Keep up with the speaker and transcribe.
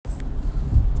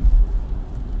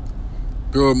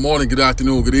Good morning, good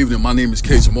afternoon, good evening. My name is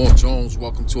K. Jamal Jones.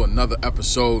 Welcome to another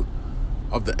episode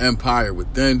of The Empire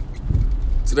Within.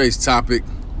 Today's topic,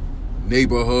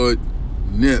 neighborhood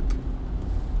nip.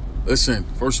 Listen,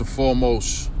 first and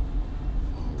foremost,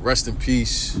 rest in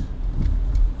peace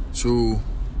to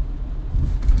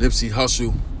Nipsey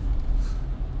Hussle.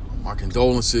 My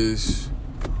condolences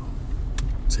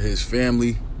to his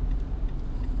family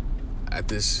at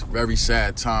this very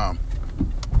sad time.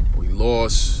 We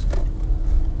lost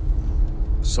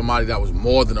somebody that was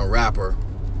more than a rapper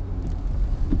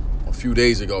a few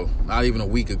days ago, not even a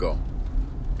week ago.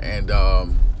 And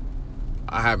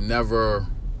I have never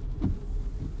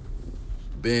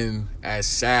been as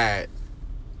sad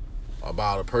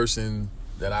about a person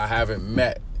that I haven't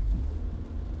met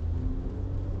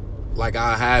like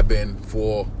I have been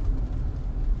for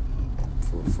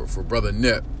Brother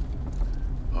Nip.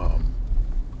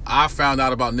 I found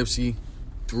out about Nipsey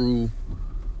through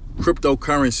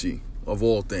cryptocurrency, of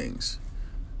all things.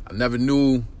 I never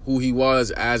knew who he was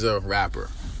as a rapper.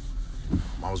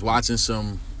 I was watching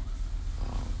some,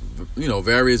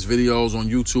 various videos on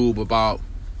YouTube about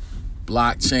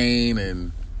blockchain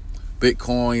and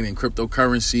Bitcoin and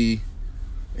cryptocurrency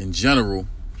in general.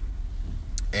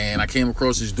 And I came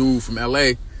across this dude from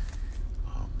LA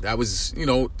that was,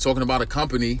 talking about a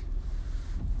company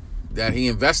that he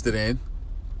invested in.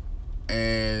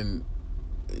 And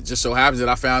it just so happens that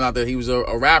I found out that he was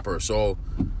a rapper. So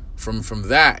from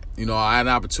that, I had an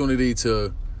opportunity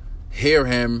to hear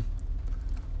him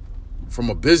from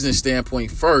a business standpoint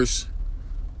first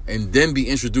and then be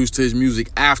introduced to his music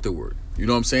afterward. You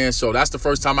know what I'm saying? So that's the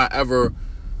first time I ever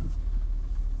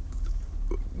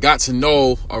got to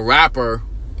know a rapper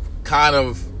kind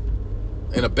of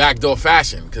in a backdoor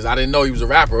fashion, because I didn't know he was a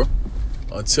rapper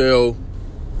until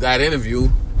that interview.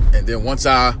 And then once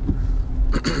I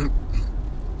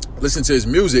listened to his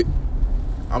music,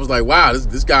 I was like, wow,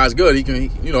 this guy's good. He can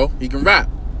rap.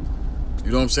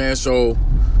 You know what I'm saying? So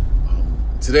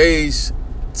today's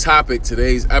topic,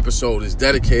 today's episode is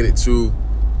dedicated to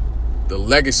the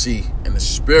legacy and the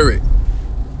spirit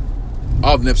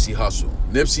of Nipsey Hussle.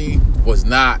 Nipsey was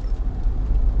not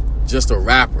just a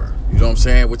rapper, you know what I'm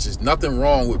saying? Which is nothing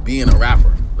wrong with being a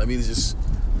rapper. Let me just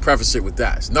preface it with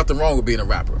that. There's nothing wrong with being a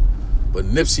rapper. But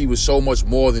Nipsey was so much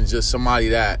more than just somebody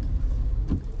that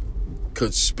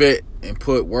could spit and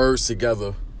put words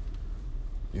together,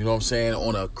 you know what I'm saying,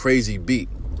 on a crazy beat.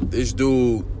 This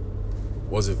dude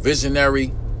was a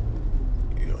visionary.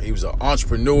 He was an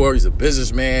entrepreneur. He's a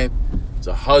businessman. He's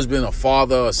a husband, a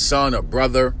father, a son, a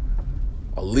brother,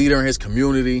 a leader in his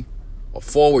community, a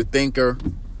forward thinker,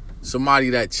 somebody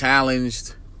that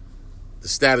challenged the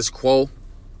status quo,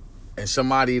 and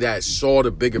somebody that saw the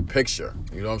bigger picture.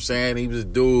 You know what I'm saying? He was a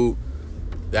dude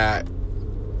that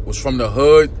was from the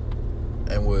hood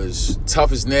and was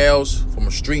tough as nails from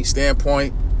a street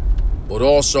standpoint, but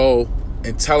also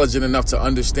intelligent enough to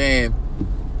understand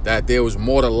that there was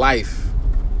more to life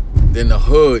than the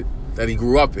hood that he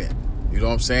grew up in. You know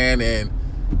what I'm saying? And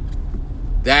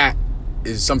that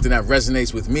is something that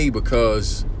resonates with me,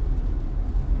 because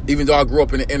even though I grew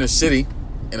up in the inner city,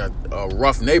 in a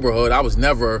rough neighborhood, I was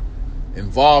never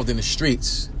involved in the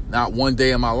streets, not one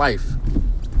day in my life.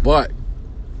 But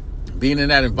being in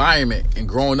that environment and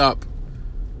growing up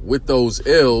with those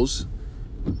ills,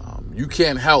 you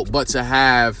can't help but to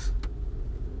have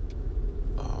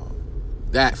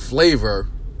that flavor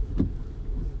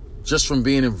just from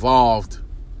being involved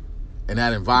in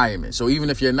that environment. So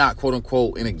even if you're not, quote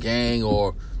unquote, in a gang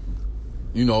or,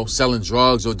 selling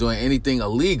drugs or doing anything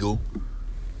illegal,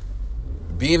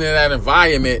 being in that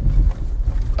environment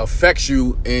affects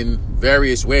you in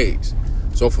various ways.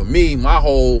 So for me, my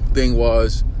whole thing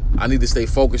was I need to stay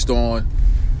focused on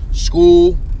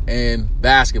school and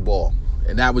basketball,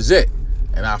 and that was it.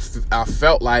 And I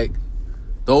felt like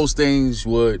those things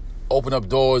would open up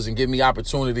doors and give me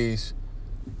opportunities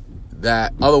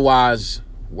that otherwise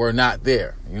were not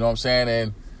there. You know what I'm saying?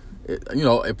 And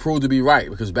it proved to be right,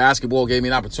 because basketball gave me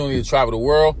an opportunity to travel the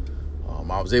world.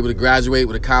 I was able to graduate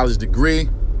with a college degree,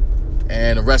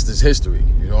 and the rest is history.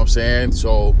 You know what I'm saying?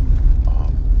 So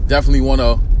definitely want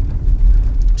to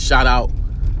shout out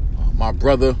my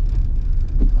brother,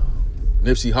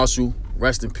 Nipsey Hussle.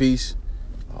 Rest in peace.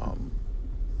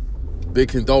 Big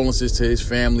condolences to his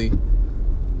family.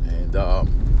 And,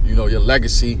 your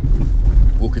legacy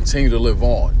will continue to live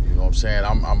on. You know what I'm saying?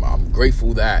 I'm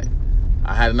grateful that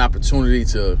I had an opportunity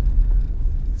to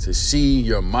see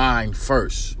your mind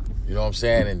first. You know what I'm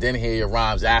saying? And then hear your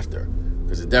rhymes after.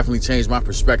 Because it definitely changed my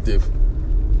perspective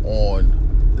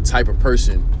on the type of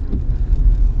person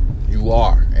you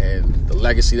are and the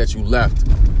legacy that you left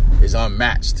is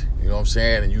unmatched. You know what I'm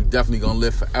saying? And you definitely gonna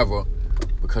live forever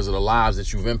because of the lives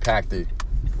that you've impacted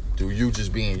through you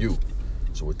just being you.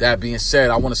 So with that being said,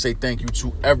 I want to say thank you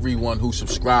to everyone who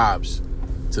subscribes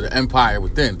to the Empire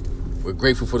Within. We're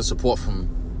grateful for the support from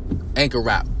Anchor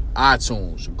Rap,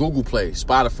 iTunes, Google Play,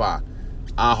 Spotify,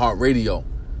 iHeartRadio,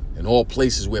 and all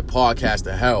places where podcasts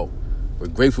are held. We're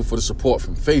grateful for the support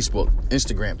from Facebook,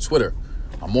 Instagram, Twitter.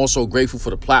 I'm also grateful for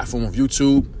the platform of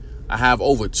YouTube. I have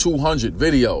over 200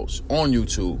 videos on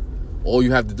YouTube. All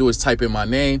you have to do is type in my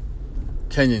name,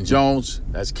 Kenyon Jones.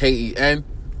 That's Kenyon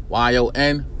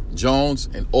Jones,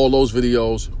 and all those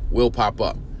videos will pop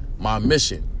up. My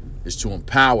mission is to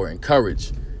empower, encourage,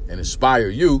 and inspire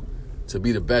you to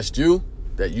be the best you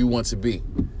that you want to be.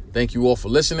 Thank you all for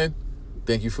listening.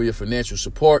 Thank you for your financial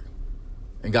support,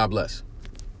 and God bless.